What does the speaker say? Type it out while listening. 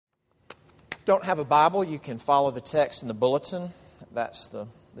Don't have a Bible, you can follow the text in the bulletin. That's the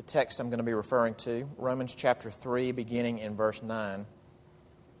text I'm going to be referring to, Romans chapter 3, beginning in verse 9.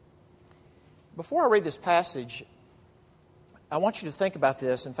 Before I read this passage, I want you to think about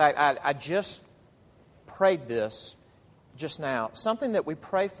this. In fact, I just prayed this just now. Something that we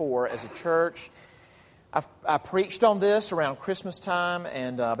pray for as a church. I preached on this around Christmas time,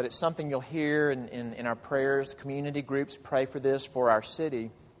 but it's something you'll hear in our prayers. Community groups pray for this for our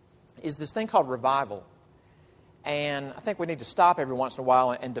city. Is this thing called revival. And I think we need to stop every once in a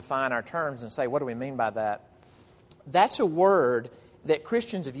while and define our terms and say, what do we mean by that? That's a word that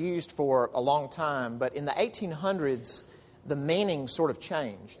Christians have used for a long time, but in the 1800s, the meaning sort of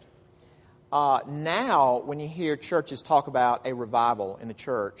changed. Now, when you hear churches talk about a revival in the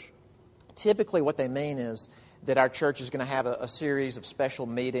church, typically what they mean is that our church is going to have a series of special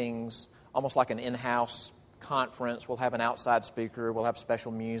meetings, almost like an in-house conference. We'll have an outside speaker, we'll have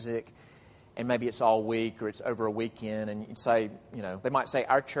special music, and maybe it's all week or it's over a weekend, and you'd say, they might say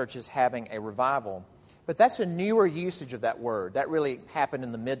our church is having a revival. But that's a newer usage of that word. That really happened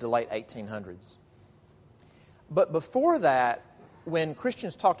in the mid to late 1800s. But before that, when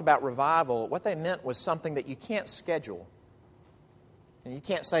Christians talked about revival, what they meant was something that you can't schedule. And you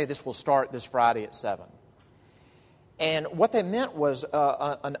can't say this will start this Friday at 7. And what they meant was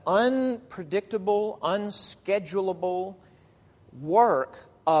an unpredictable, unschedulable work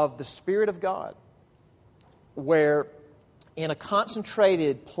of the Spirit of God, where in a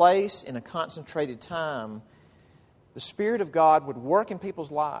concentrated place, in a concentrated time, the Spirit of God would work in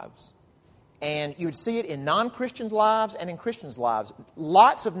people's lives. And you would see it in non-Christians' lives and in Christians' lives.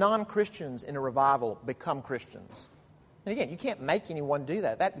 Lots of non-Christians in a revival become Christians. And again, you can't make anyone do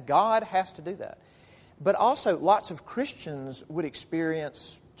that. God has to do that. But also, lots of Christians would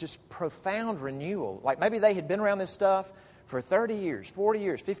experience just profound renewal. Like maybe they had been around this stuff for 30 years, 40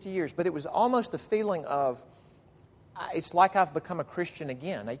 years, 50 years, but it was almost the feeling of, it's like I've become a Christian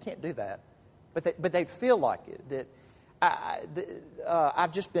again. Now, you can't do that. But they'd feel like it, that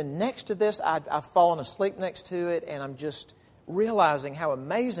I've just been next to this, I've fallen asleep next to it, and I'm just realizing how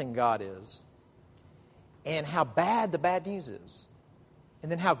amazing God is and how bad the bad news is,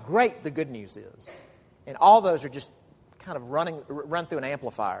 and then how great the good news is. And all those are just kind of run through an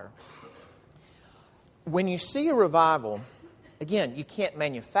amplifier. When you see a revival, again, you can't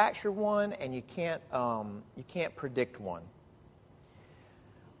manufacture one and you can't predict one.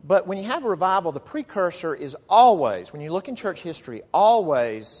 But when you have a revival, the precursor is always, when you look in church history,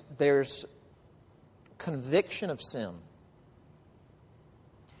 always there's conviction of sin.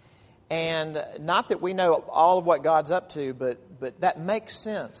 And not that we know all of what God's up to, but that makes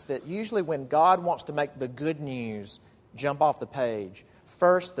sense, that usually when God wants to make the good news jump off the page,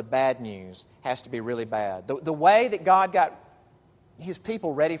 first the bad news has to be really bad. The way that God got His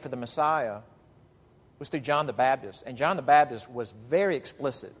people ready for the Messiah was through John the Baptist. And John the Baptist was very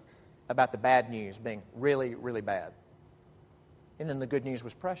explicit about the bad news being really, really bad. And then the good news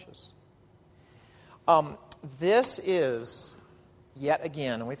was precious. This is, yet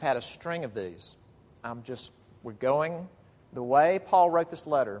again, and we've had a string of these. We're going the way Paul wrote this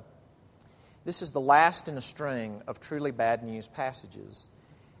letter. This is the last in a string of truly bad news passages.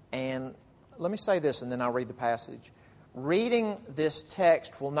 And let me say this, and then I'll read the passage. Reading this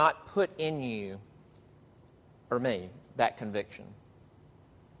text will not put in you, or me, that conviction.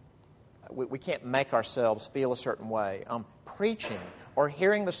 We can't make ourselves feel a certain way. Preaching or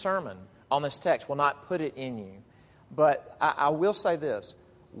hearing the sermon on this text will not put it in you. But I will say this.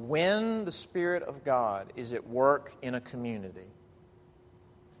 When the Spirit of God is at work in a community,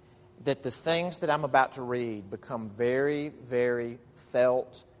 that the things that I'm about to read become very, very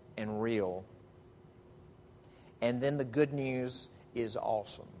felt and real. And then the good news is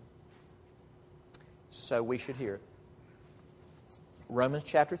awesome. So we should hear it. Romans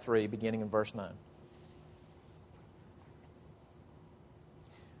chapter 3, beginning in verse 9.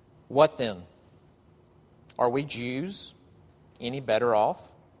 What then? Are we Jews any better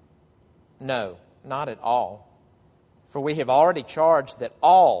off? No, not at all. For we have already charged that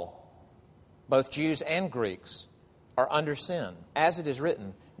all, both Jews and Greeks, are under sin. As it is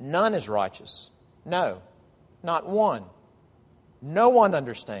written, none is righteous. No, not one. No one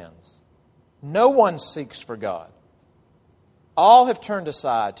understands. No one seeks for God. All have turned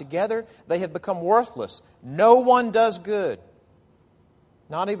aside. Together they have become worthless. No one does good.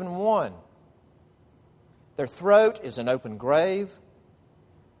 Not even one. Their throat is an open grave.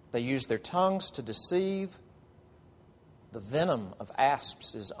 They use their tongues to deceive. The venom of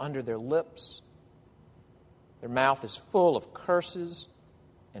asps is under their lips. Their mouth is full of curses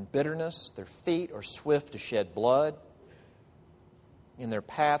and bitterness. Their feet are swift to shed blood. In their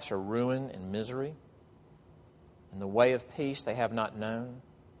paths are ruin and misery. In the way of peace they have not known.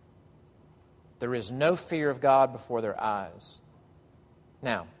 There is no fear of God before their eyes.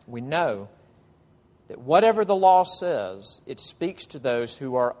 Now, we know that whatever the law says, it speaks to those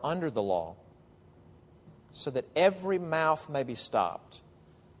who are under the law, so that every mouth may be stopped,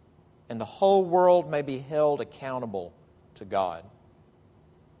 and the whole world may be held accountable to God.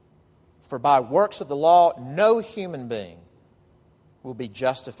 For by works of the law, no human being will be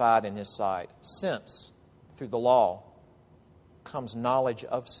justified in his sight, since through the law comes knowledge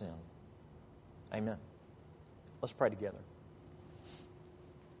of sin. Amen. Let's pray together.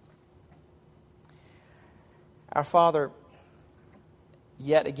 Our Father,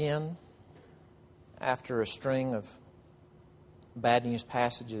 yet again, after a string of bad news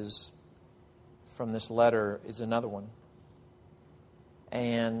passages from this letter is another one.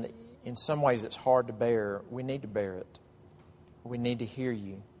 And in some ways it's hard to bear. We need to bear it. We need to hear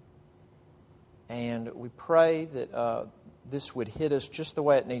you. And we pray that this would hit us just the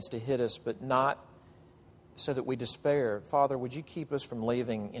way it needs to hit us, but not so that we despair. Father, would you keep us from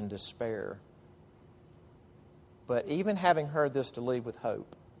leaving in despair? But even having heard this, to leave with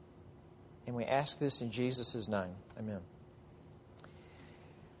hope. And we ask this in Jesus' name. Amen.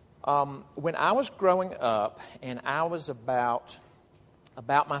 When I was growing up, and I was about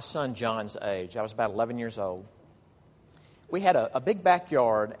my son John's age, I was about 11 years old, we had a big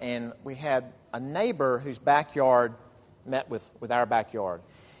backyard, and we had a neighbor whose backyard met with our backyard.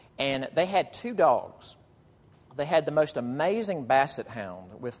 And they had 2 dogs. They had the most amazing basset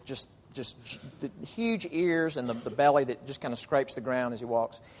hound with just the huge ears and the belly that just kind of scrapes the ground as he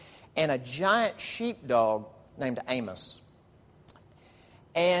walks, and a giant sheepdog named Amos.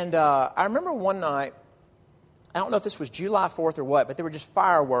 And I remember one night, I don't know if this was July 4th or what, but there were just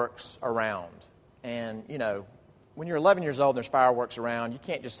fireworks around. And, you know, when you're 11 years old and there's fireworks around, you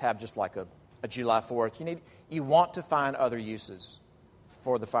can't just have just like a July 4th. You want to find other uses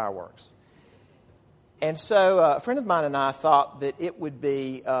for the fireworks. And so a friend of mine and I thought that it would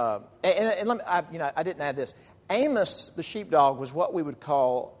be, I didn't add this. Amos, the sheepdog, was what we would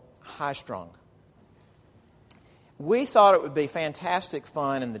call high-strung. We thought it would be fantastic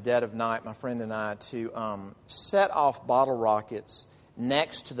fun in the dead of night, my friend and I, to set off bottle rockets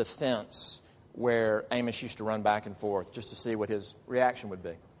next to the fence where Amos used to run back and forth, just to see what his reaction would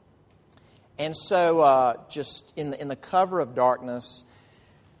be. And so just in the cover of darkness,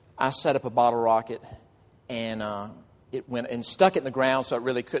 I set up a bottle rocket, and it went and stuck it in the ground so it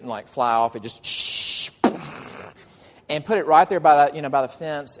really couldn't fly off. It just and put it right there by the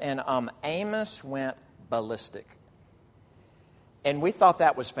fence. And Amos went ballistic, and we thought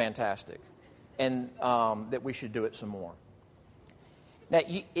that was fantastic, and that we should do it some more. Now,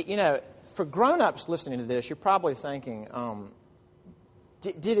 for grown-ups listening to this, you're probably thinking,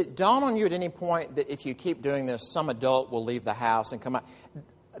 did it dawn on you at any point that if you keep doing this, some adult will leave the house and come out?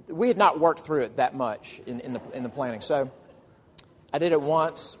 We had not worked through it that much in the planning. So I did it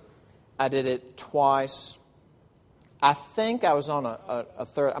once. I did it twice. I think I was on a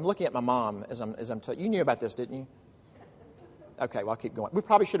third. I'm looking at my mom as I'm telling you. You knew about this, didn't you? Okay, well, I'll keep going. We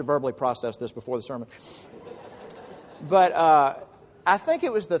probably should have verbally processed this before the sermon. But I think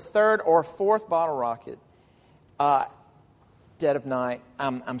it was the 3rd or 4th bottle rocket, dead of night.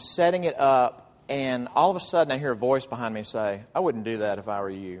 I'm setting it up. And all of a sudden, I hear a voice behind me say, "I wouldn't do that if I were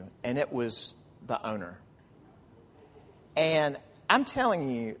you." And it was the owner. And I'm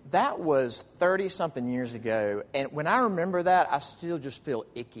telling you, that was 30-something years ago. And when I remember that, I still just feel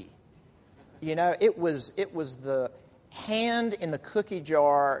icky. It was the hand in the cookie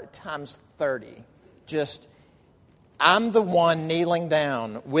jar times 30. Just, I'm the one kneeling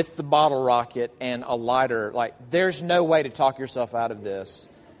down with the bottle rocket and a lighter. There's no way to talk yourself out of this.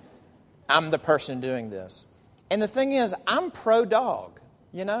 I'm the person doing this. And the thing is, I'm pro-dog,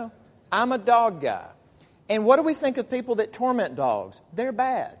 I'm a dog guy. And what do we think of people that torment dogs? They're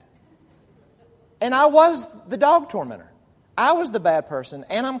bad. And I was the dog tormentor. I was the bad person,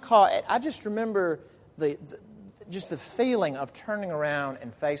 and I'm caught. I just remember the feeling of turning around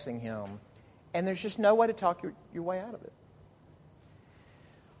and facing him, and there's just no way to talk your way out of it.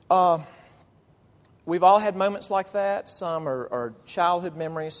 We've all had moments like that. Some are childhood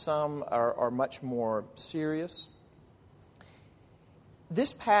memories. Some are much more serious.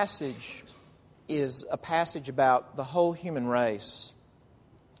 This passage is a passage about the whole human race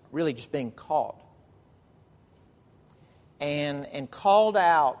really just being caught and called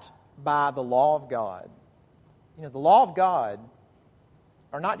out by the law of God. The law of God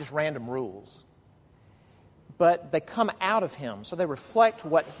are not just random rules, but they come out of Him, so they reflect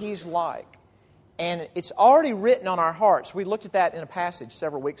what He's like. And it's already written on our hearts. We looked at that in a passage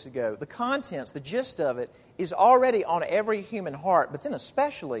several weeks ago. The contents, the gist of it, is already on every human heart, but then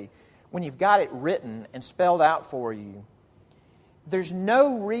especially when you've got it written and spelled out for you, there's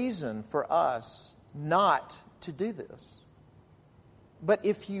no reason for us not to do this. But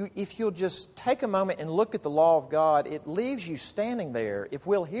if you'll just take a moment and look at the law of God, it leaves you standing there, if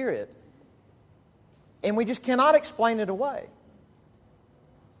we'll hear it, and we just cannot explain it away.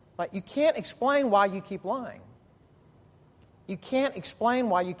 Like, you can't explain why you keep lying. You can't explain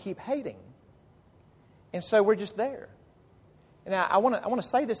why you keep hating. And so we're just there. Now, I want to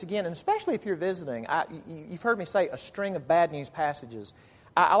say this again, and especially if you're visiting, you've heard me say a string of bad news passages.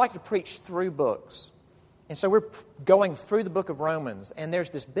 I like to preach through books. And so we're going through the book of Romans, and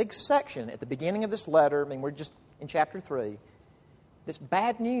there's this big section at the beginning of this letter. I mean, we're just in chapter 3. This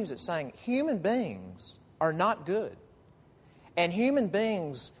bad news that's saying human beings are not good. And human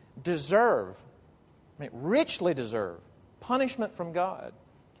beings richly deserve punishment from God.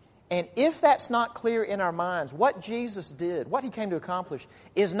 And if that's not clear in our minds, what Jesus did, what He came to accomplish,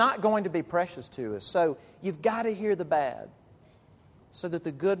 is not going to be precious to us. So you've got to hear the bad so that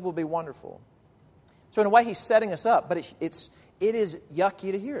the good will be wonderful. So in a way, He's setting us up, but it is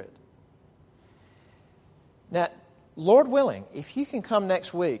yucky to hear it. Now, Lord willing, if you can come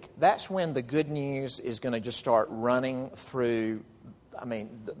next week, that's when the good news is going to just start running through. I mean,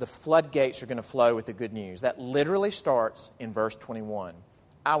 the floodgates are going to flow with the good news. That literally starts in verse 21.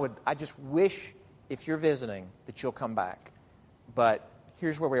 I just wish, if you're visiting, that you'll come back. But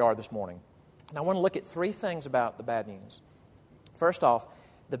here's where we are this morning. And I want to look at 3 things about the bad news. First off,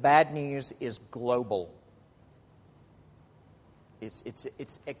 the bad news is global. It's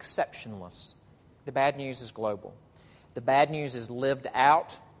exceptionless. The bad news is global. The bad news is lived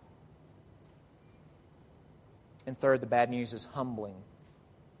out. And third, the bad news is humbling.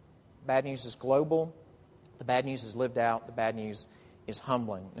 Bad news is global. The bad news is lived out. The bad news is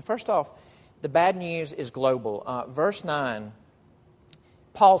humbling. And first off, the bad news is global. Verse 9,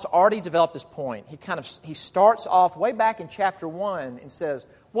 Paul's already developed this point. He starts off way back in chapter 1 and says,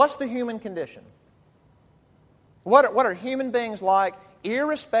 what's the human condition? What are human beings like,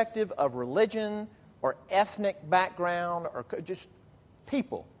 irrespective of religion or ethnic background or just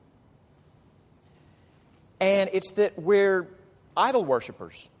people? And it's that we're idol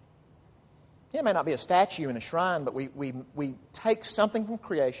worshipers. It may not be a statue in a shrine, but we take something from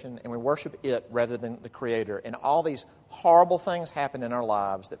creation and we worship it rather than the Creator. And all these horrible things happen in our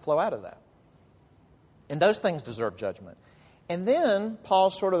lives that flow out of that. And those things deserve judgment. And then Paul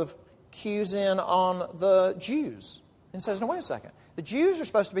sort of cues in on the Jews and says, no, wait a second. The Jews are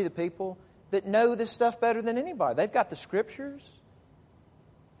supposed to be the people that know this stuff better than anybody. They've got the Scriptures.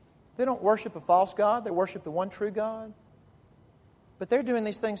 They don't worship a false God. They worship the one true God. But they're doing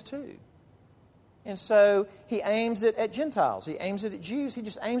these things too. And so he aims it at Gentiles. He aims it at Jews. He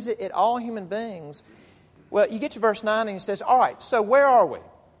just aims it at all human beings. Well, you get to verse 9 and he says, all right, so where are we?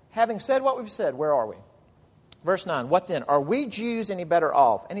 Having said what we've said, where are we? Verse 9, what then? Are we Jews any better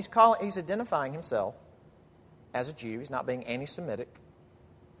off? And he's identifying himself as a Jew. He's not being anti-Semitic.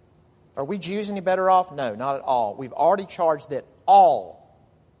 Are we Jews any better off? No, not at all. We've already charged that all,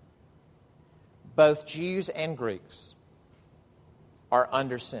 both Jews and Greeks, are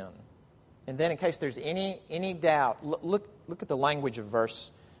under sin. And then in case there's any doubt, look at the language of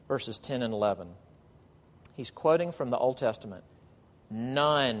verses 10 and 11. He's quoting from the Old Testament.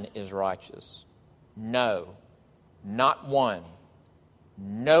 None is righteous. No, not one.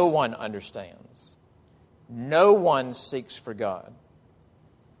 No one understands. No one seeks for God.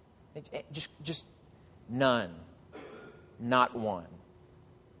 Just none. Not one.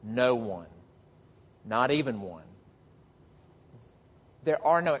 No one. Not even one. There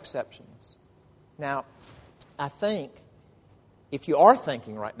are no exceptions. Now, I think if you are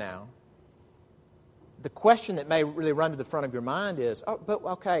thinking right now, the question that may really run to the front of your mind is,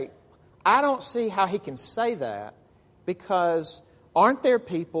 I don't see how he can say that because aren't there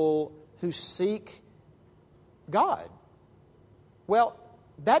people who seek God? Well,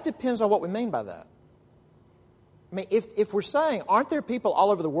 that depends on what we mean by that. I mean, if we're saying, aren't there people all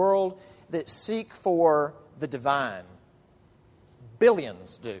over the world that seek for the divine?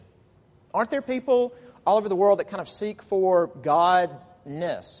 Billions do. Aren't there people all over the world that kind of seek for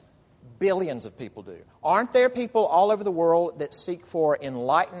godness? Billions of people do. Aren't there people all over the world that seek for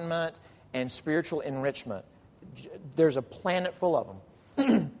enlightenment and spiritual enrichment? There's a planet full of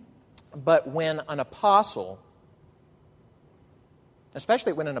them. But when an apostle,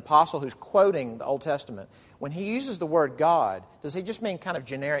 especially when an apostle who's quoting the Old Testament, when he uses the word God, does he just mean kind of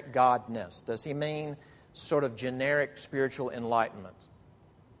generic godness? Does he mean sort of generic spiritual enlightenment?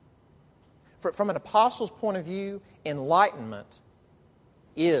 from an apostle's point of view, enlightenment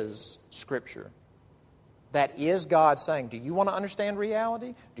is Scripture. That is God saying, do you want to understand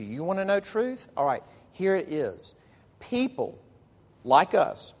reality? Do you want to know truth? All right, here it is. People like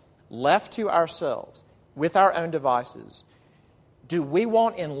us, left to ourselves, with our own devices, do we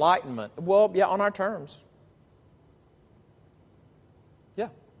want enlightenment? Well, yeah, on our terms. Yeah.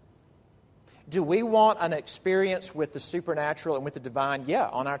 Do we want an experience with the supernatural and with the divine? Yeah,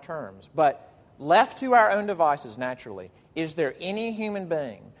 on our terms. But left to our own devices naturally, is there any human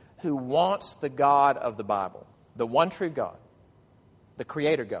being who wants the God of the Bible, the one true God, the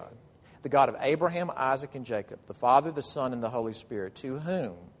Creator God, the God of Abraham, Isaac, and Jacob, the Father, the Son, and the Holy Spirit, to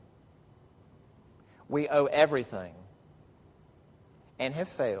whom we owe everything and have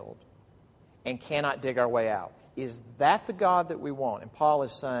failed and cannot dig our way out? Is that the God that we want? And Paul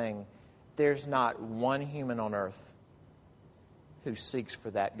is saying there's not one human on earth who seeks for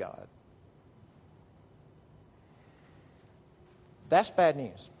that God. That's bad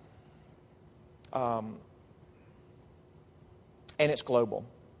news. And it's global.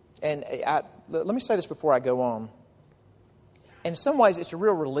 And let me say this before I go on. In some ways, it's a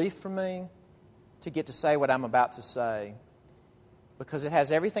real relief for me to get to say what I'm about to say, because it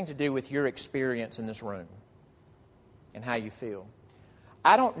has everything to do with your experience in this room and how you feel.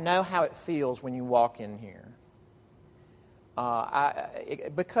 I don't know how it feels when you walk in here.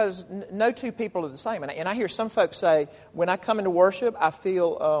 Because no two people are the same. And I hear some folks say, when I come into worship, I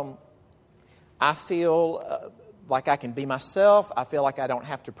feel like I can be myself. I feel like I don't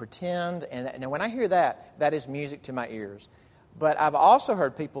have to pretend. And when I hear that, that is music to my ears. But I've also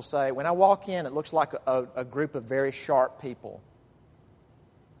heard people say, when I walk in, it looks like a group of very sharp people.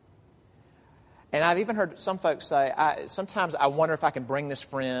 And I've even heard some folks say, sometimes I wonder if I can bring this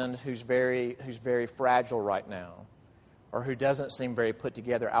friend who's very fragile right now, or who doesn't seem very put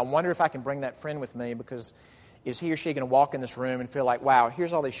together. I wonder if I can bring that friend with me, because is he or she going to walk in this room and feel like, wow,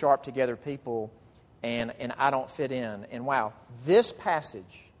 here's all these sharp together people, and I don't fit in. And wow, this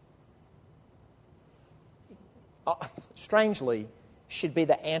passage, strangely, should be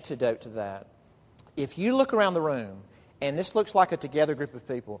the antidote to that. If you look around the room, and this looks like a together group of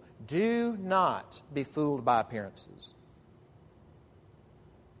people, do not be fooled by appearances.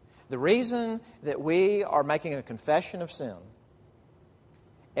 The reason that we are making a confession of sin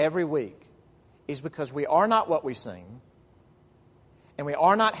every week is because we are not what we seem, and we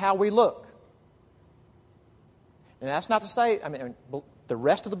are not how we look. And that's not to say, the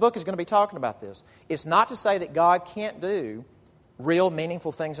rest of the book is going to be talking about this. It's not to say that God can't do real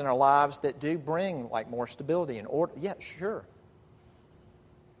meaningful things in our lives that do bring like more stability and order. Yeah, sure.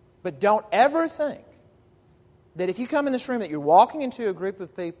 But don't ever think that if you come in this room that you're walking into a group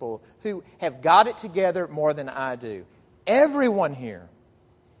of people who have got it together more than I do. Everyone here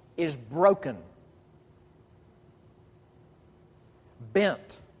is broken,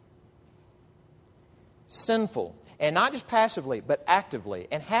 bent, sinful, and not just passively, but actively,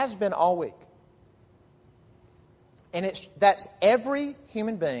 and has been all week. And that's every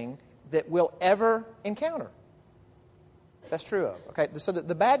human being that we'll ever encounter. That's true of. Okay, so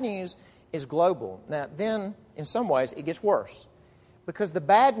the bad news is global. Now, then, in some ways, it gets worse. Because the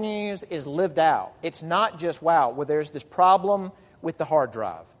bad news is lived out. It's not just, wow, well, there's this problem with the hard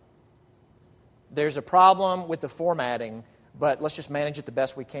drive. There's a problem with the formatting, but let's just manage it the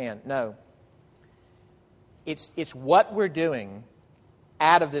best we can. No. It's what we're doing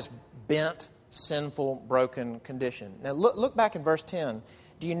out of this bent, sinful, broken condition. Now, look back in verse 10.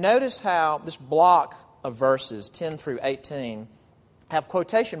 Do you notice how this block of verses, 10 through 18, have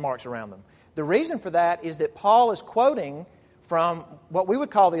quotation marks around them? The reason for that is that Paul is quoting from what we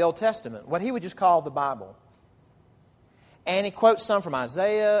would call the Old Testament, what he would just call the Bible. And he quotes some from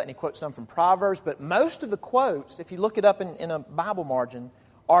Isaiah, and he quotes some from Proverbs, but most of the quotes, if you look it up in a Bible margin,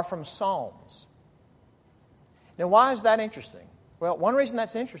 are from Psalms. Now, why is that interesting? Well, one reason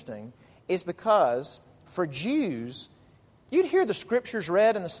that's interesting is because for Jews, you'd hear the Scriptures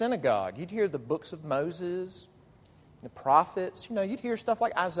read in the synagogue. You'd hear the books of Moses, the prophets. You'd hear stuff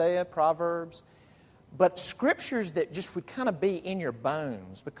like Isaiah, Proverbs. But Scriptures that just would kind of be in your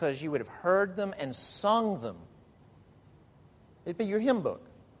bones because you would have heard them and sung them. It'd be your hymn book.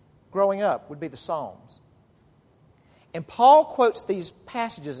 Growing up would be the Psalms. And Paul quotes these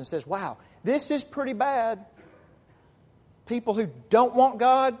passages and says, wow, this is pretty bad. People who don't want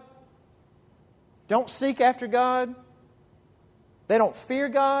God, don't seek after God, they don't fear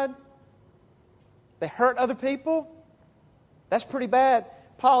God, they hurt other people. That's pretty bad.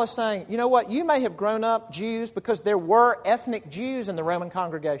 Paul is saying, you know what? You may have grown up Jews because there were ethnic Jews in the Roman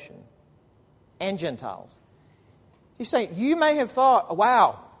congregation and Gentiles. He's saying, you may have thought,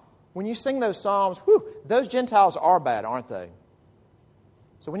 wow, When you sing those psalms, those Gentiles are bad, aren't they?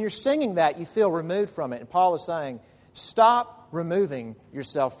 So when you're singing that, you feel removed from it. And Paul is saying, stop removing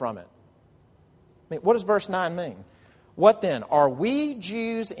yourself from it. I mean, what does verse 9 mean? What then? Are we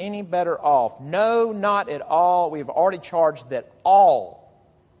Jews any better off? No, not at all. We've already charged that all,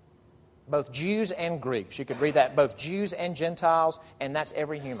 both Jews and Greeks, you could read that, both Jews and Gentiles, and that's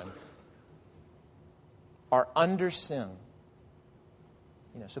every human, are under sin.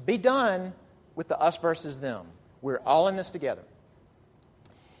 So be done with the us versus them. We're all in this together.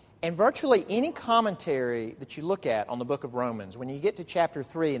 And virtually any commentary that you look at on the book of Romans, when you get to chapter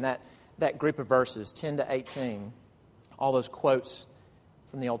 3 and that group of verses, 10 to 18, all those quotes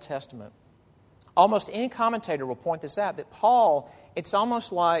from the Old Testament, almost any commentator will point this out, that Paul, it's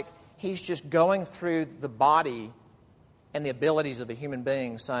almost like he's just going through the body and the abilities of a human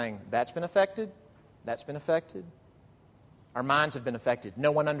being saying, that's been affected, that's been affected. Our minds have been affected.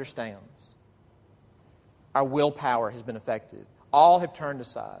 No one understands. Our willpower has been affected. All have turned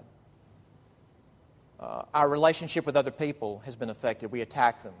aside. Our relationship with other people has been affected. We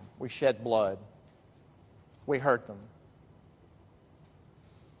attack them. We shed blood. We hurt them.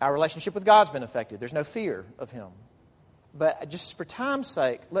 Our relationship with God's been affected. There's no fear of Him. But just for time's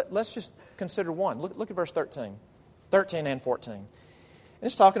sake, let's just consider one. Look at verse 13 and 14. And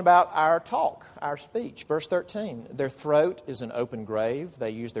it's talking about our talk, our speech. Verse 13, their throat is an open grave.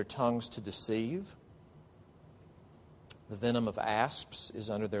 They use their tongues to deceive. The venom of asps is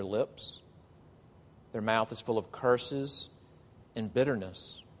under their lips. Their mouth is full of curses and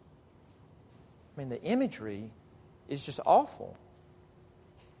bitterness. I mean, the imagery is just awful.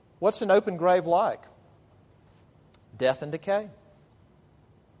 What's an open grave like? Death and decay.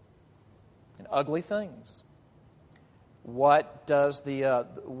 And ugly things. What does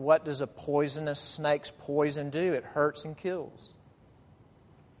a poisonous snake's poison do? It hurts and kills.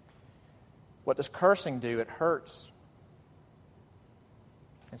 What does cursing do? It hurts.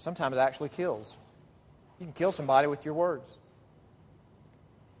 And sometimes it actually kills. You can kill somebody with your words.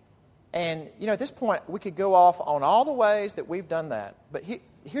 And, at this point, we could go off on all the ways that we've done that. But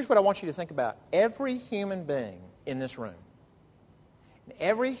here's what I want you to think about. Every human being in this room,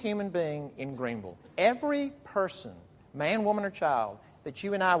 every human being in Greenville, every person, man, woman, or child, that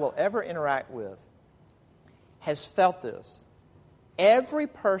you and I will ever interact with has felt this. Every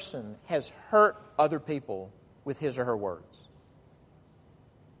person has hurt other people with his or her words.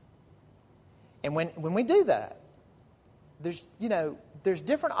 And when we do that, there's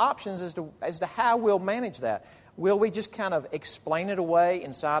different options as to how we'll manage that. Will we just kind of explain it away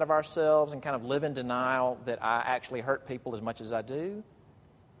inside of ourselves and kind of live in denial that I actually hurt people as much as I do?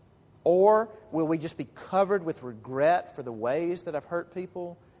 Or will we just be covered with regret for the ways that I've hurt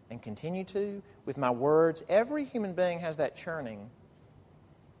people and continue to with my words? Every human being has that churning,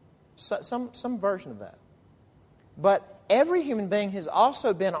 some version of that. But every human being has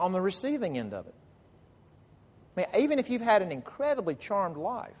also been on the receiving end of it. I mean, even if you've had an incredibly charmed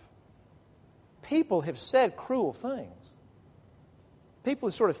life, people have said cruel things. People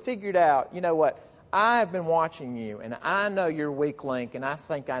have sort of figured out, you know what, I've been watching you, and I know you're weak link, and I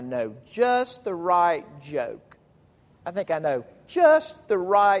think I know just the right joke. I think I know just the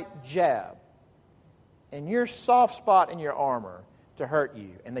right jab. And your soft spot in your armor to hurt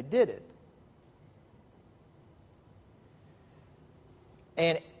you. And they did it.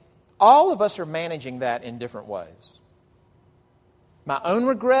 And all of us are managing that in different ways. My own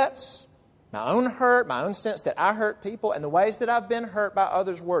regrets, my own hurt, my own sense that I hurt people, and the ways that I've been hurt by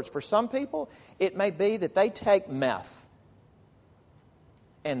others' words. For some people, it may be that they take meth.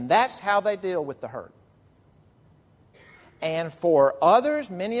 And that's how they deal with the hurt. And for others,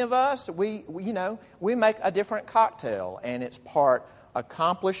 many of us, we make a different cocktail. And it's part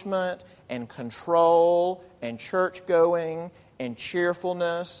accomplishment and control and church going and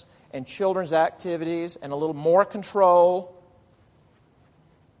cheerfulness and children's activities and a little more control.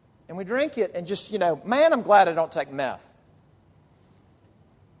 And we drink it and just, man, I'm glad I don't take meth.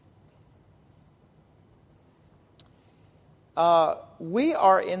 We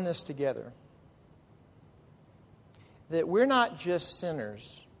are in this together. That we're not just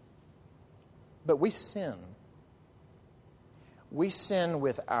sinners, but we sin. We sin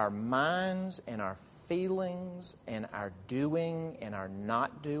with our minds and our feelings and our doing and our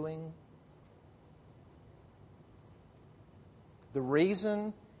not doing. The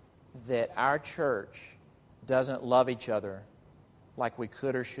reason that our church doesn't love each other like we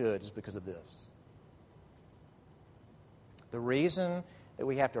could or should is because of this. The reason that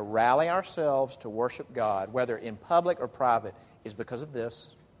we have to rally ourselves to worship God, whether in public or private, is because of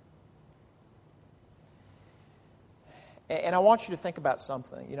this. And I want you to think about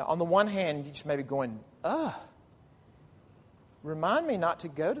something. On the one hand, you just may be going, remind me not to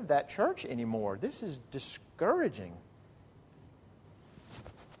go to that church anymore. This is discouraging.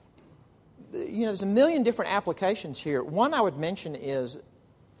 There's a million different applications here. One I would mention is,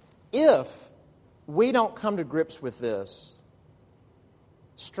 if we don't come to grips with this,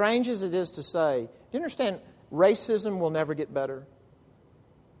 strange as it is to say, do you understand, racism will never get better?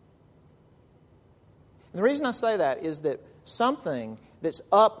 And the reason I say that is that something that's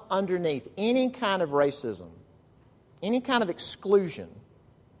up underneath any kind of racism, any kind of exclusion,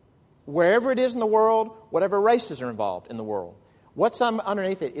 wherever it is in the world, whatever races are involved in the world, what's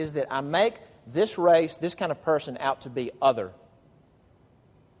underneath it is that I make this race, this kind of person, out to be other,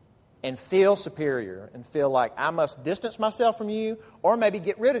 and feel superior, and feel like I must distance myself from you or maybe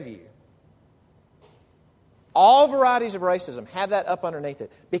get rid of you. All varieties of racism have that up underneath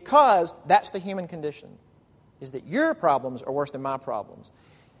it, because that's the human condition, is that your problems are worse than my problems.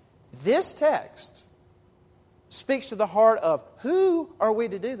 This text speaks to the heart of who are we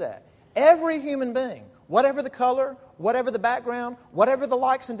to do that? Every human being, whatever the color, whatever the background, whatever the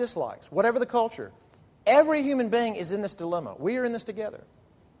likes and dislikes, whatever the culture, every human being is in this dilemma. We are in this together.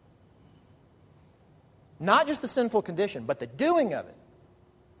 Not just the sinful condition, but the doing of it.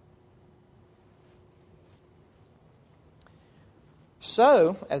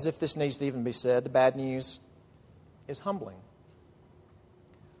 So, as if this needs to even be said, the bad news is humbling.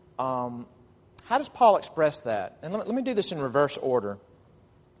 How does Paul express that? And let me do this in reverse order.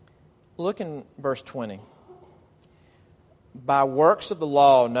 Look in verse 20. By works of the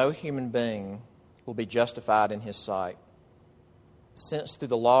law, no human being will be justified in his sight, since through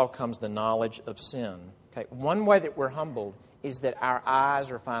the law comes the knowledge of sin. Okay, one way that we're humbled is that our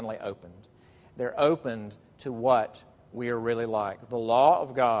eyes are finally opened. They're opened to what we are really like. The law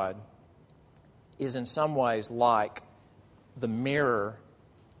of God is in some ways like the mirror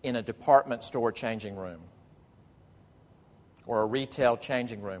in a department store changing room or a retail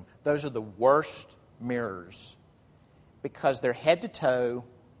changing room. Those are the worst mirrors because they're head to toe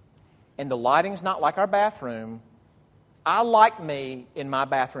and the lighting's not like our bathroom. I like me in my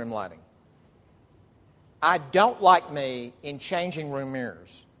bathroom lighting. I don't like me in changing room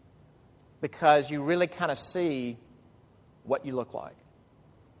mirrors because you really kind of see what you look like.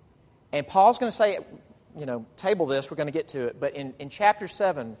 And Paul's going to say, table this, we're going to get to it, but in chapter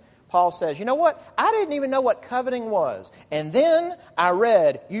 7, Paul says, you know what? I didn't even know what coveting was. And then I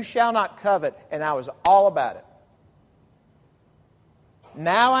read, you shall not covet, and I was all about it.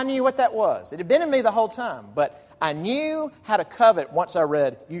 Now I knew what that was. It had been in me the whole time, but I knew how to covet once I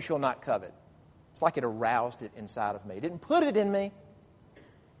read, you shall not covet. It's like it aroused it inside of me. It didn't put it in me,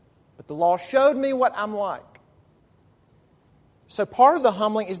 but the law showed me what I'm like. So part of the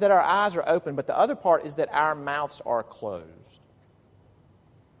humbling is that our eyes are open, but the other part is that our mouths are closed.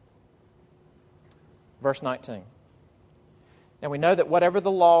 Verse 19. Now we know that whatever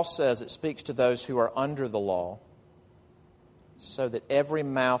the law says, it speaks to those who are under the law, so that every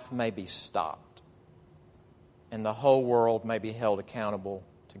mouth may be stopped, and the whole world may be held accountable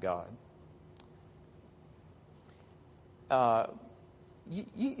to God.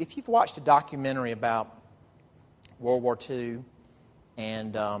 If you've watched a documentary about World War II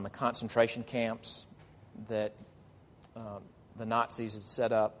and the concentration camps that the Nazis had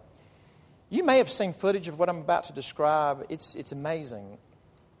set up, you may have seen footage of what I'm about to describe. It's amazing.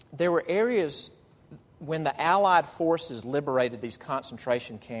 There were areas when the Allied forces liberated these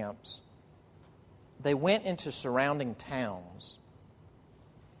concentration camps, they went into surrounding towns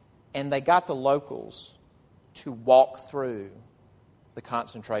and they got the locals to walk through the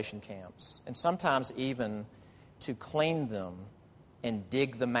concentration camps and sometimes even to clean them and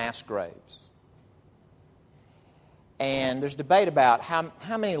dig the mass graves. And there's debate about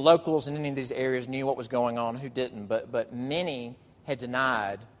how many locals in any of these areas knew what was going on, who didn't, but many had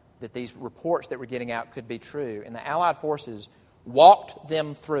denied that these reports that were getting out could be true. And the Allied forces walked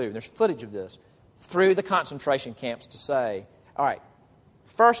them through, there's footage of this, through the concentration camps to say, all right,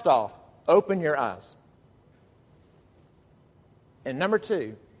 first off, open your eyes. And number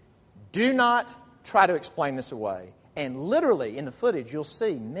two, do not try to explain this away. And literally in the footage, you'll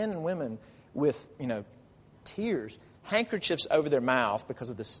see men and women with, tears, handkerchiefs over their mouth because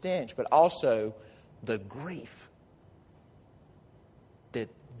of the stench, but also the grief that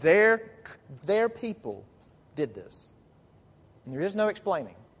their people did this. And there is no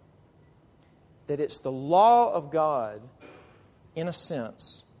explaining that it's the law of God, in a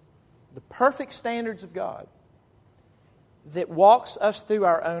sense, the perfect standards of God, that walks us through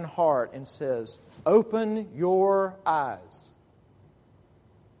our own heart and says, open your eyes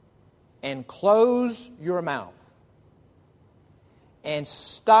and close your mouth. and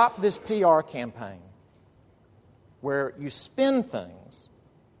stop this PR campaign where you spin things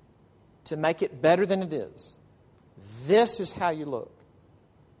to make it better than it is. This is how you look.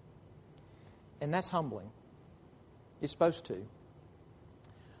 And that's humbling. It's supposed to.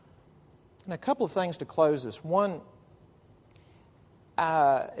 And a couple of things to close this. One,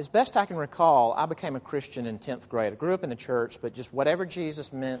 as best I can recall, I became a Christian in 10th grade. I grew up in the church, but just whatever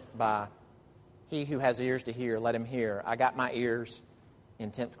Jesus meant by he who has ears to hear, let him hear, I got my ears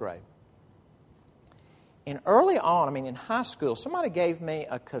in 10th grade. And early on, in high school, somebody gave me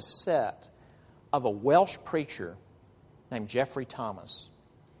a cassette of a Welsh preacher named Geoffrey Thomas.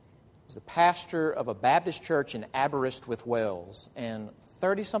 He's the pastor of a Baptist church in Aberystwyth, Wales. And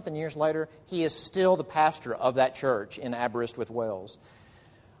 30-something years later, he is still the pastor of that church in Aberystwyth, Wales.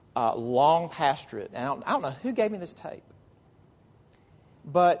 Long pastorate. And I don't know who gave me this tape.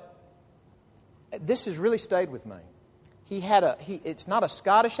 But this has really stayed with me. It's not a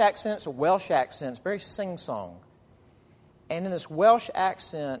Scottish accent, it's a Welsh accent. It's very sing-song. And in this Welsh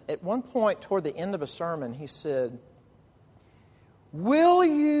accent, at one point toward the end of a sermon, he said, Will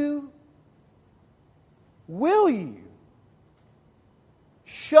you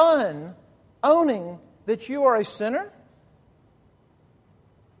shun owning that you are a sinner?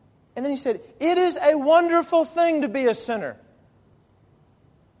 And then he said, it is a wonderful thing to be a sinner.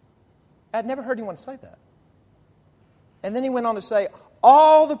 I'd never heard anyone say that. And then he went on to say,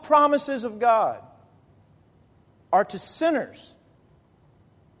 all the promises of God are to sinners.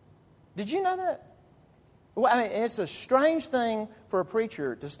 Did you know that? Well, it's a strange thing for a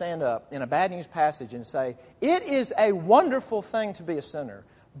preacher to stand up in a bad news passage and say, it is a wonderful thing to be a sinner,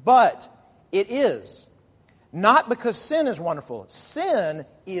 but it is. Not because sin is wonderful. Sin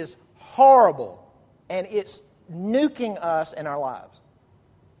is horrible, and it's nuking us in our lives.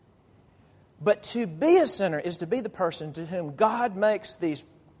 But to be a sinner is to be the person to whom God makes these,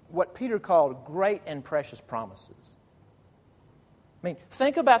 what Peter called, great and precious promises.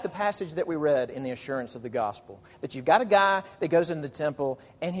 Think about the passage that we read in the assurance of the gospel. That you've got a guy that goes into the temple,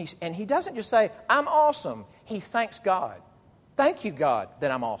 and he doesn't just say, I'm awesome. He thanks God. Thank you, God, that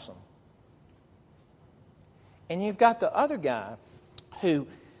I'm awesome. And you've got the other guy who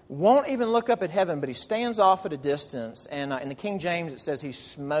won't even look up at heaven, but he stands off at a distance. And in the King James, it says he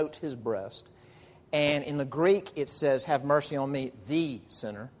smote his breast. And in the Greek, it says, have mercy on me, the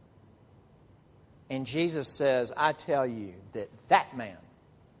sinner. And Jesus says, I tell you that man,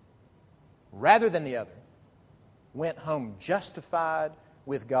 rather than the other, went home justified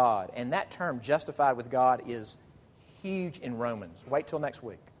with God. And that term, justified with God, is huge in Romans. Wait till next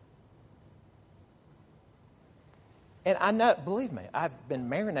week. And I know, believe me, I've been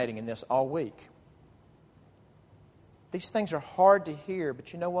marinating in this all week. These things are hard to hear,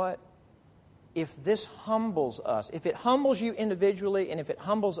 but you know what? If this humbles us, if it humbles you individually and if it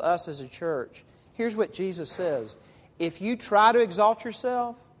humbles us as a church, here's what Jesus says. If you try to exalt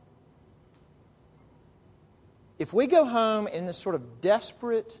yourself, if we go home in this sort of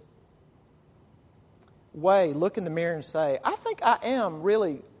desperate way, look in the mirror and say, I think I am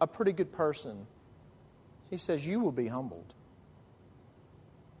really a pretty good person, he says, you will be humbled.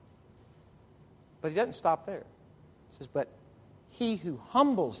 But he doesn't stop there. He says, but he who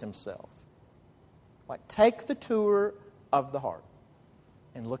humbles himself, like take the tour of the heart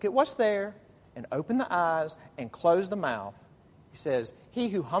and look at what's there and open the eyes and close the mouth. He says, he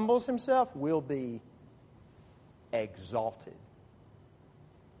who humbles himself will be exalted.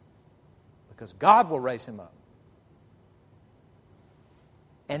 Because God will raise him up.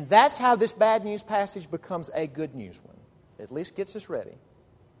 And that's how this bad news passage becomes a good news one. At least gets us ready.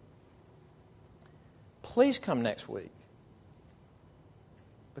 Please come next week.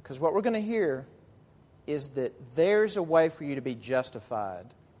 Because what we're going to hear is that there's a way for you to be justified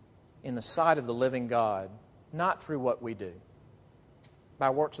in the sight of the living God, not through what we do.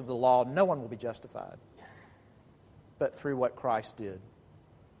 By works of the law, no one will be justified, but through what Christ did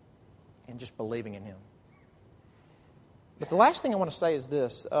and just believing in Him. But the last thing I want to say is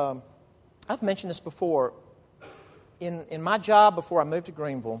this. I've mentioned this before. In my job before I moved to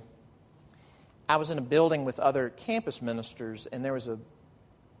Greenville, I was in a building with other campus ministers, and there was an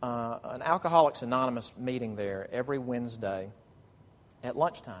Alcoholics Anonymous meeting there every Wednesday at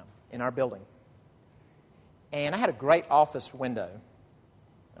lunchtime in our building. And I had a great office window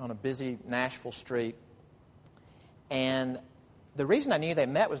on a busy Nashville street. And the reason I knew they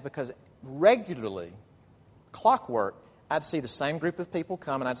met was because regularly, clockwork, I'd see the same group of people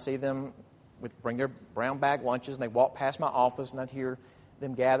come, and I'd see them bring their brown bag lunches, and they'd walk past my office, and I'd hear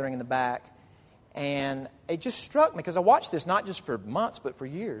them gathering in the back. And it just struck me, because I watched this not just for months, but for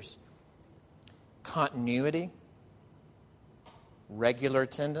years. Continuity. regular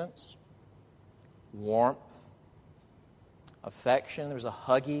attendance, warmth, affection. There was a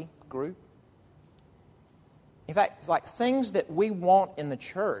huggy group. In fact, like things that we want in the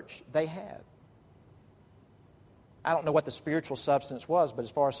church, they had. I don't know what the spiritual substance was, but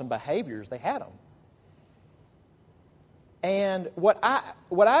as far as some behaviors, they had them. And what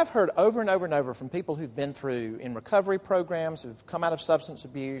I've heard over and over and over from people who've been through in recovery programs, who've come out of substance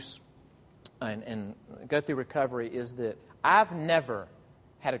abuse and go through recovery, is that I've never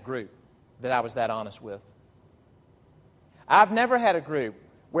had a group that I was that honest with. I've never had a group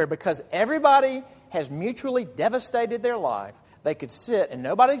where, because everybody has mutually devastated their life, they could sit and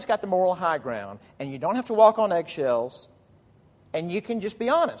nobody's got the moral high ground, and you don't have to walk on eggshells, and you can just be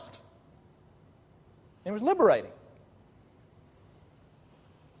honest. It was liberating.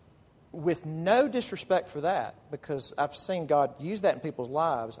 With no disrespect for that, because I've seen God use that in people's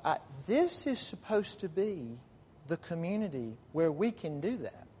lives, this is supposed to be the community where we can do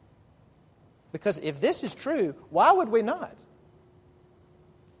that. Because if this is true, why would we not?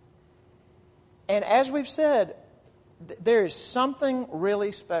 And as we've said, there is something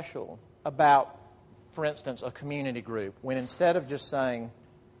really special about, for instance, a community group, when instead of just saying,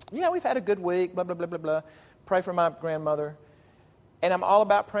 yeah, we've had a good week, blah, blah, blah, blah, blah, pray for my grandmother. And I'm all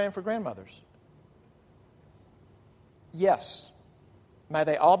about praying for grandmothers. Yes, may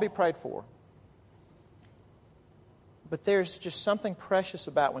they all be prayed for. But there's just something precious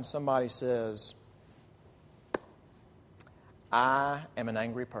about when somebody says, I am an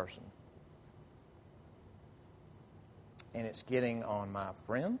angry person. And it's getting on my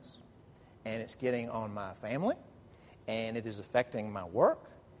friends, and it's getting on my family, and it is affecting my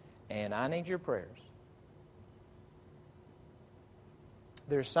work, and I need your prayers.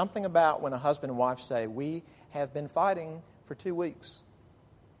 There's something about when a husband and wife say, we have been fighting for 2 weeks,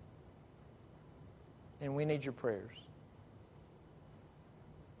 and we need your prayers.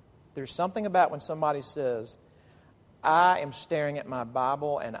 There's something about when somebody says, I am staring at my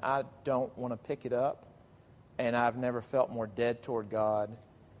Bible and I don't want to pick it up, and I've never felt more dead toward God,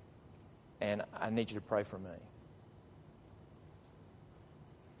 and I need you to pray for me.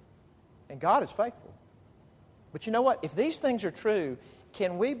 And God is faithful. But you know what? If these things are true,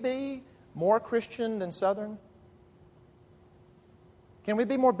 can we be more Christian than Southern? Can we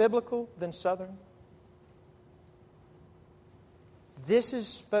be more biblical than Southern? This is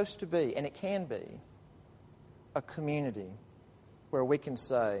supposed to be, and it can be, a community where we can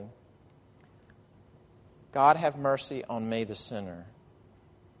say, God have mercy on me, the sinner.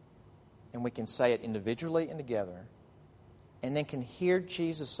 And we can say it individually and together. And then can hear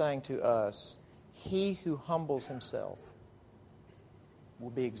Jesus saying to us, he who humbles himself will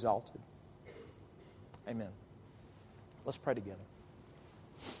be exalted. Amen. Let's pray together.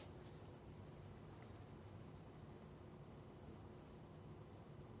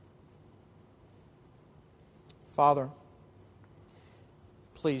 Father,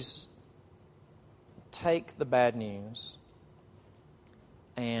 please take the bad news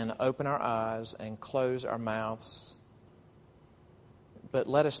and open our eyes and close our mouths. But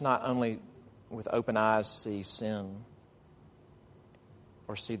let us not only with open eyes see sin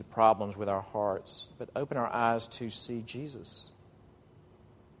or see the problems with our hearts, but open our eyes to see Jesus,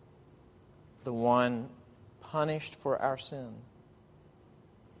 the one punished for our sin,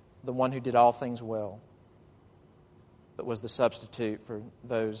 the one who did all things well, but was the substitute for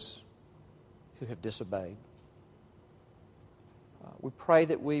those who have disobeyed. We pray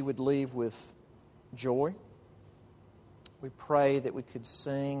that we would leave with joy. We pray that we could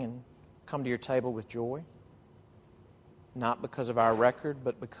sing and come to your table with joy, not because of our record,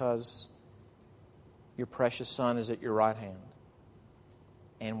 but because your precious Son is at your right hand.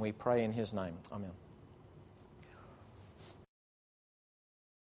 And we pray in his name. Amen.